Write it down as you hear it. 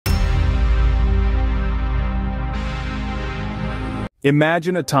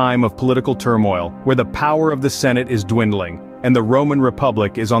Imagine a time of political turmoil where the power of the Senate is dwindling, and the Roman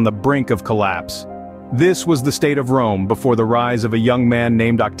Republic is on the brink of collapse. This was the state of Rome before the rise of a young man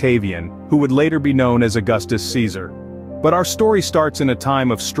named Octavian, who would later be known as Augustus Caesar. But our story starts in a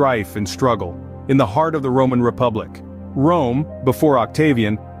time of strife and struggle, in the heart of the Roman Republic. Rome, before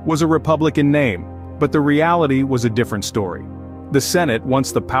Octavian, was a republic in name, but the reality was a different story. The Senate,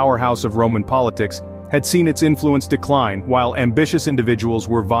 once the powerhouse of Roman politics, had seen its influence decline while ambitious individuals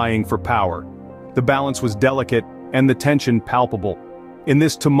were vying for power. The balance was delicate, and the tension palpable. In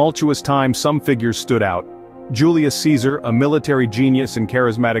this tumultuous time, some figures stood out. Julius Caesar, a military genius and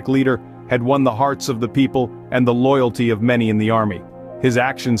charismatic leader, had won the hearts of the people and the loyalty of many in the army. His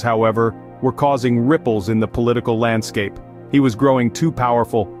actions, however, were causing ripples in the political landscape. He was growing too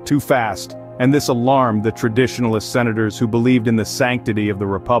powerful, too fast, and this alarmed the traditionalist senators who believed in the sanctity of the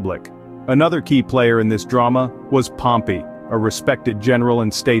republic. Another key player in this drama was Pompey, a respected general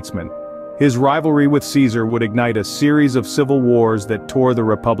and statesman. His rivalry with Caesar would ignite a series of civil wars that tore the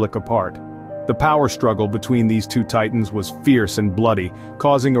republic apart. The power struggle between these two titans was fierce and bloody,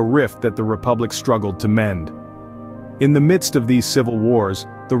 causing a rift that the republic struggled to mend. In the midst of these civil wars,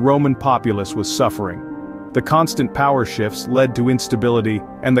 the Roman populace was suffering. The constant power shifts led to instability,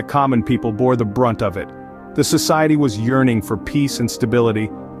 and the common people bore the brunt of it. The society was yearning for peace and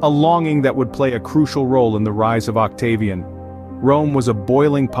stability, a longing that would play a crucial role in the rise of Octavian. Rome was a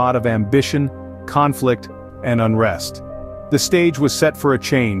boiling pot of ambition, conflict, and unrest. The stage was set for a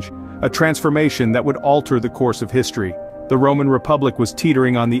change, a transformation that would alter the course of history. The Roman Republic was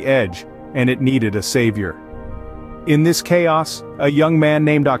teetering on the edge, and it needed a savior. In this chaos, a young man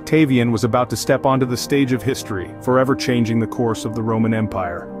named Octavian was about to step onto the stage of history, forever changing the course of the Roman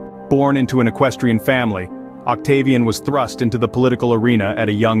Empire. Born into an equestrian family, Octavian was thrust into the political arena at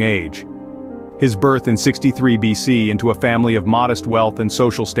a young age. His birth in 63 BC into a family of modest wealth and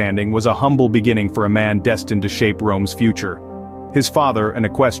social standing was a humble beginning for a man destined to shape Rome's future. His father, an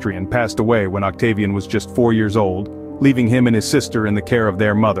equestrian, passed away when Octavian was just 4 years old, leaving him and his sister in the care of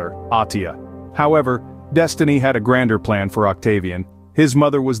their mother, Attia. However, destiny had a grander plan for Octavian. His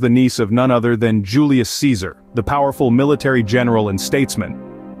mother was the niece of none other than Julius Caesar, the powerful military general and statesman.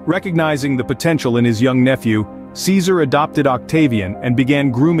 Recognizing the potential in his young nephew, Caesar adopted Octavian and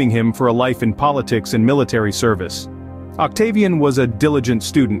began grooming him for a life in politics and military service. Octavian was a diligent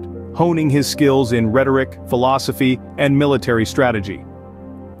student, honing his skills in rhetoric, philosophy, and military strategy.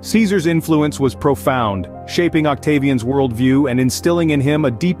 Caesar's influence was profound, shaping Octavian's worldview and instilling in him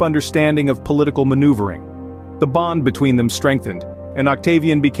a deep understanding of political maneuvering. The bond between them strengthened, and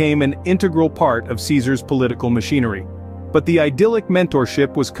Octavian became an integral part of Caesar's political machinery. But the idyllic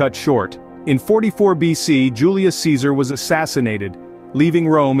mentorship was cut short. In 44 BC, Julius Caesar was assassinated, leaving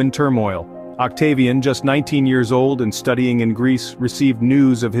Rome in turmoil. Octavian, just 19 years old and studying in Greece, received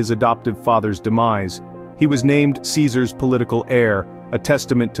news of his adoptive father's demise. He was named Caesar's political heir, a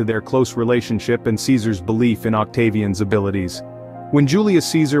testament to their close relationship and Caesar's belief in Octavian's abilities. When Julius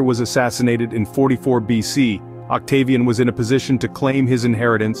Caesar was assassinated in 44 BC, Octavian was in a position to claim his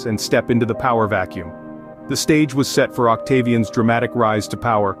inheritance and step into the power vacuum. The stage was set for Octavian's dramatic rise to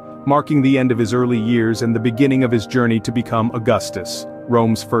power, marking the end of his early years and the beginning of his journey to become Augustus,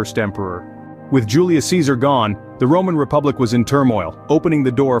 Rome's first emperor. With Julius Caesar gone, the Roman Republic was in turmoil, opening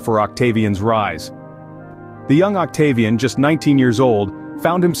the door for Octavian's rise. The young Octavian, just 19 years old,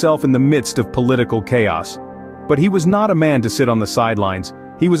 found himself in the midst of political chaos. But he was not a man to sit on the sidelines.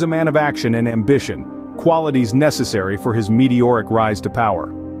 He was a man of action and ambition, qualities necessary for his meteoric rise to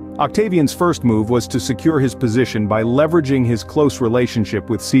power. Octavian's first move was to secure his position by leveraging his close relationship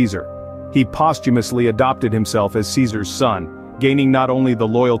with Caesar. He posthumously adopted himself as Caesar's son, gaining not only the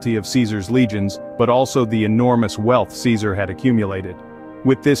loyalty of Caesar's legions, but also the enormous wealth Caesar had accumulated.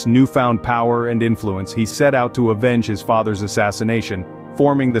 With this newfound power and influence, he set out to avenge his father's assassination,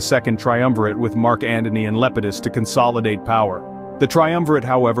 forming the Second Triumvirate with Mark Antony and Lepidus to consolidate power. The Triumvirate,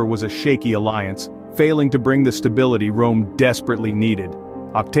 however, was a shaky alliance, failing to bring the stability Rome desperately needed.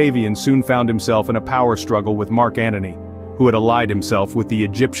 Octavian soon found himself in a power struggle with Mark Antony, who had allied himself with the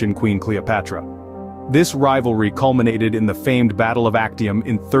Egyptian Queen Cleopatra. This rivalry culminated in the famed Battle of Actium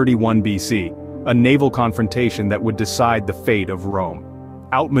in 31 BC, a naval confrontation that would decide the fate of Rome.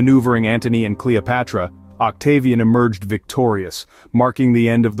 Outmaneuvering Antony and Cleopatra, Octavian emerged victorious, marking the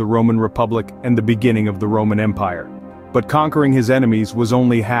end of the Roman Republic and the beginning of the Roman Empire. But conquering his enemies was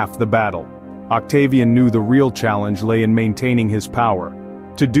only half the battle. Octavian knew the real challenge lay in maintaining his power.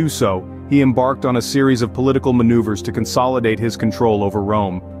 To do so, he embarked on a series of political maneuvers to consolidate his control over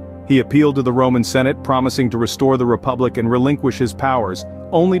Rome. He appealed to the Roman Senate, promising to restore the Republic and relinquish his powers,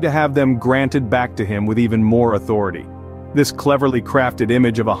 only to have them granted back to him with even more authority. This cleverly crafted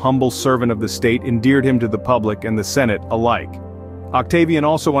image of a humble servant of the state endeared him to the public and the Senate alike. Octavian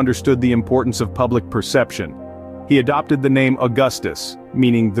also understood the importance of public perception. He adopted the name Augustus,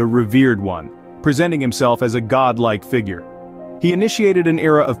 meaning the revered one, presenting himself as a godlike figure. He initiated an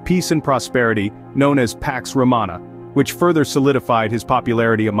era of peace and prosperity known as Pax Romana, which further solidified his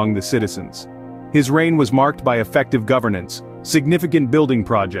popularity among the citizens. His reign was marked by effective governance, significant building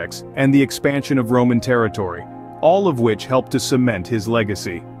projects, and the expansion of Roman territory, all of which helped to cement his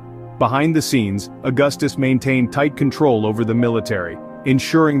legacy. Behind the scenes, Augustus maintained tight control over the military,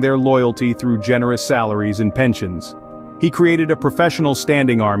 ensuring their loyalty through generous salaries and pensions. He created a professional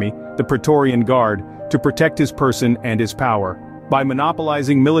standing army, the Praetorian Guard, to protect his person and his power. By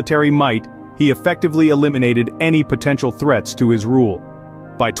monopolizing military might, he effectively eliminated any potential threats to his rule.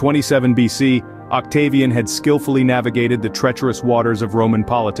 By 27 BC, Octavian had skillfully navigated the treacherous waters of Roman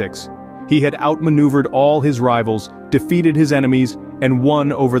politics. He had outmaneuvered all his rivals, defeated his enemies, and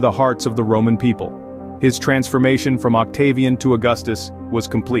won over the hearts of the Roman people. His transformation from Octavian to Augustus was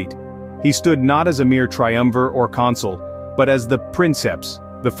complete. He stood not as a mere triumvir or consul, but as the princeps,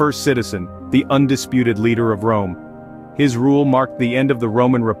 the first citizen, the undisputed leader of Rome. His rule marked the end of the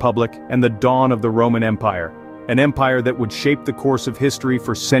Roman Republic and the dawn of the Roman Empire, an empire that would shape the course of history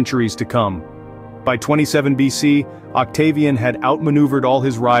for centuries to come. By 27 BC, Octavian had outmaneuvered all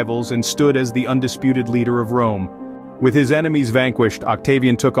his rivals and stood as the undisputed leader of Rome. With his enemies vanquished,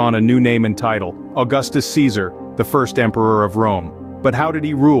 Octavian took on a new name and title, Augustus Caesar, the first emperor of Rome. But how did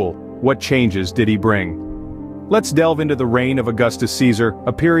he rule? What changes did he bring? Let's delve into the reign of Augustus Caesar,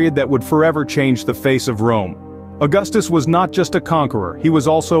 a period that would forever change the face of Rome. Augustus was not just a conqueror, he was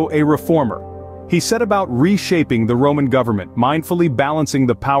also a reformer. He set about reshaping the Roman government, mindfully balancing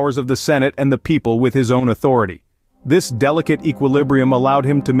the powers of the Senate and the people with his own authority. This delicate equilibrium allowed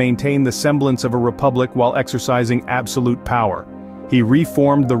him to maintain the semblance of a republic while exercising absolute power. He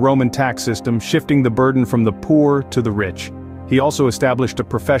reformed the Roman tax system, shifting the burden from the poor to the rich. He also established a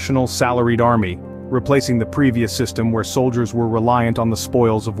professional, salaried army, replacing the previous system where soldiers were reliant on the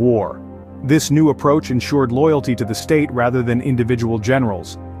spoils of war. This new approach ensured loyalty to the state rather than individual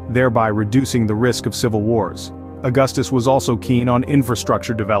generals, thereby reducing the risk of civil wars. Augustus was also keen on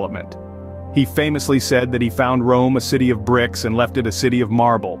infrastructure development. He famously said that he found Rome a city of bricks and left it a city of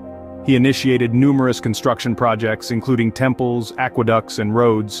marble. He initiated numerous construction projects, including temples, aqueducts, and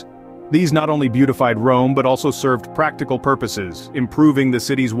roads. These not only beautified Rome but also served practical purposes, improving the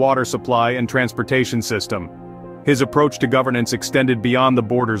city's water supply and transportation system. His approach to governance extended beyond the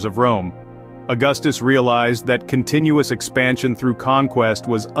borders of Rome. Augustus realized that continuous expansion through conquest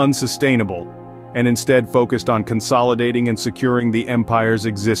was unsustainable, and instead focused on consolidating and securing the empire's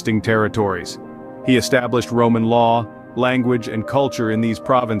existing territories. He established Roman law, language, and culture in these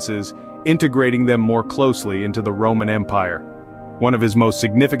provinces, integrating them more closely into the Roman Empire. One of his most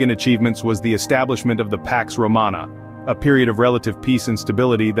significant achievements was the establishment of the Pax Romana, a period of relative peace and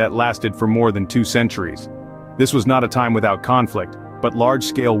stability that lasted for more than 2 centuries. This was not a time without conflict, but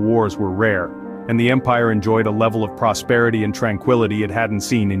large-scale wars were rare, and the empire enjoyed a level of prosperity and tranquility it hadn't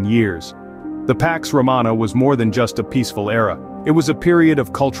seen in years. The Pax Romana was more than just a peaceful era. It was a period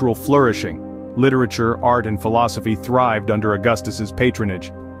of cultural flourishing. Literature, art, and philosophy thrived under Augustus's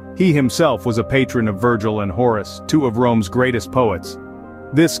patronage. He himself was a patron of Virgil and Horace, 2 of Rome's greatest poets.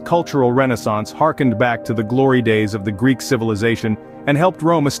 This cultural renaissance harkened back to the glory days of the Greek civilization and helped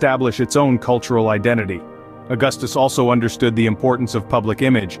Rome establish its own cultural identity. Augustus also understood the importance of public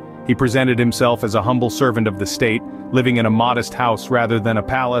image. He presented himself as a humble servant of the state, living in a modest house rather than a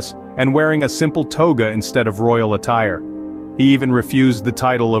palace, and wearing a simple toga instead of royal attire. He even refused the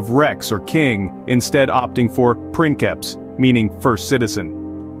title of rex or king, instead opting for princeps, meaning first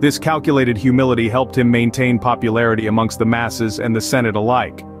citizen. This calculated humility helped him maintain popularity amongst the masses and the Senate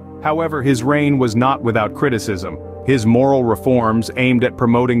alike. However, his reign was not without criticism. His moral reforms aimed at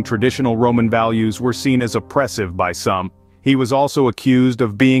promoting traditional Roman values were seen as oppressive by some. He was also accused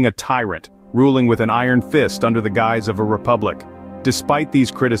of being a tyrant, ruling with an iron fist under the guise of a republic. Despite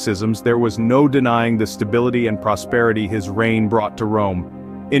these criticisms, there was no denying the stability and prosperity his reign brought to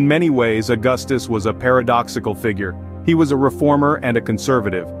Rome. In many ways, Augustus was a paradoxical figure. He was a reformer and a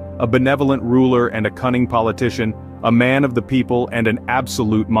conservative, a benevolent ruler and a cunning politician, a man of the people and an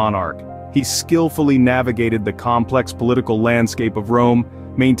absolute monarch. He skillfully navigated the complex political landscape of Rome,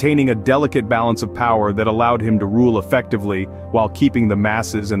 maintaining a delicate balance of power that allowed him to rule effectively while keeping the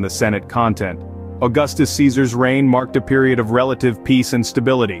masses and the Senate content. Augustus Caesar's reign marked a period of relative peace and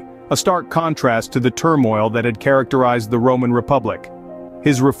stability, a stark contrast to the turmoil that had characterized the Roman Republic.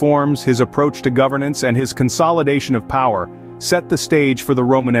 His reforms, his approach to governance, and his consolidation of power set the stage for the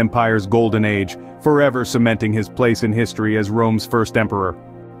Roman Empire's golden age, forever cementing his place in history as Rome's first emperor.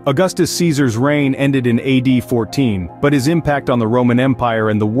 Augustus Caesar's reign ended in AD 14, but his impact on the Roman Empire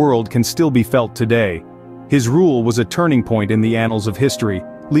and the world can still be felt today. His rule was a turning point in the annals of history,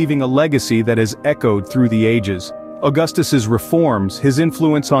 leaving a legacy that has echoed through the ages. Augustus's reforms, his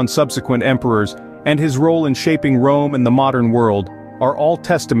influence on subsequent emperors, and his role in shaping Rome and the modern world are all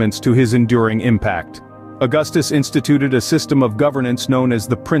testaments to his enduring impact. Augustus instituted a system of governance known as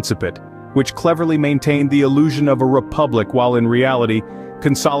the Principate, which cleverly maintained the illusion of a republic while in reality,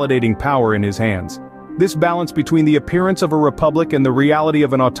 consolidating power in his hands. This balance between the appearance of a republic and the reality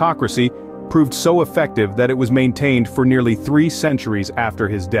of an autocracy proved so effective that it was maintained for nearly 3 centuries after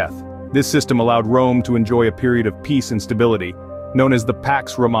his death. This system allowed Rome to enjoy a period of peace and stability, known as the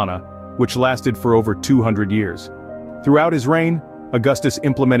Pax Romana, which lasted for over 200 years. Throughout his reign, Augustus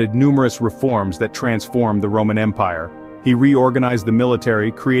implemented numerous reforms that transformed the Roman Empire. He reorganized the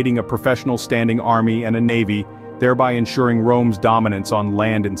military, creating a professional standing army and a navy, thereby ensuring Rome's dominance on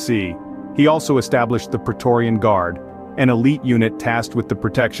land and sea. He also established the Praetorian Guard, an elite unit tasked with the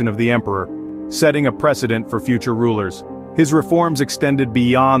protection of the emperor, setting a precedent for future rulers. His reforms extended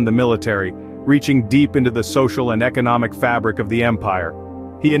beyond the military, reaching deep into the social and economic fabric of the empire.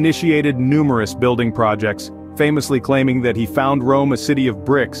 He initiated numerous building projects, famously claiming that he found Rome a city of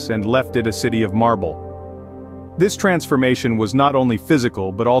bricks and left it a city of marble. This transformation was not only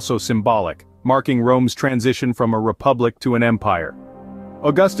physical but also symbolic, marking Rome's transition from a republic to an empire.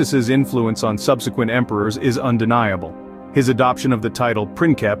 Augustus's influence on subsequent emperors is undeniable. His adoption of the title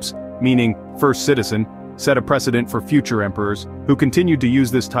princeps, meaning first citizen, set a precedent for future emperors, who continued to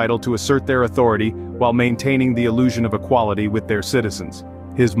use this title to assert their authority while maintaining the illusion of equality with their citizens.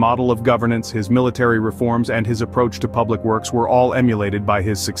 His model of governance, his military reforms, and his approach to public works were all emulated by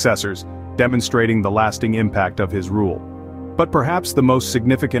his successors, demonstrating the lasting impact of his rule. But perhaps the most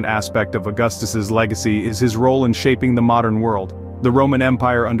significant aspect of Augustus's legacy is his role in shaping the modern world. The Roman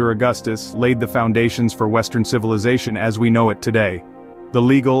Empire under Augustus laid the foundations for Western civilization as we know it today. The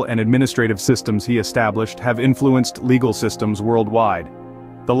legal and administrative systems he established have influenced legal systems worldwide.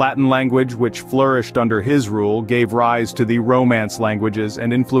 The Latin language, which flourished under his rule, gave rise to the Romance languages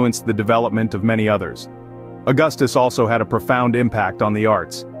and influenced the development of many others. Augustus also had a profound impact on the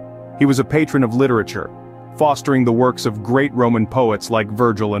arts. He was a patron of literature, fostering the works of great Roman poets like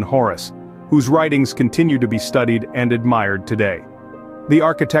Virgil and Horace, whose writings continue to be studied and admired today. The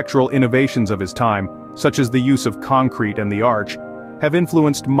architectural innovations of his time, such as the use of concrete and the arch, have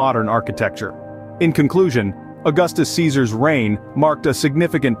influenced modern architecture. In conclusion, Augustus Caesar's reign marked a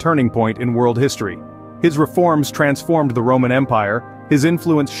significant turning point in world history. His reforms transformed the Roman Empire, his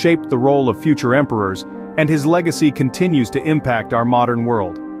influence shaped the role of future emperors, and his legacy continues to impact our modern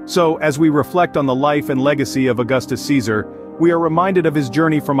world. So, as we reflect on the life and legacy of Augustus Caesar, we are reminded of his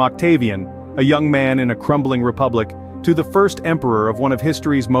journey from Octavian, a young man in a crumbling republic, to the first emperor of one of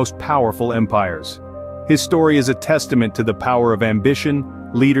history's most powerful empires. His story is a testament to the power of ambition,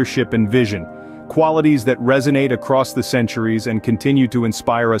 leadership, and vision, qualities that resonate across the centuries and continue to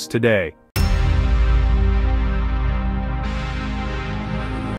inspire us today.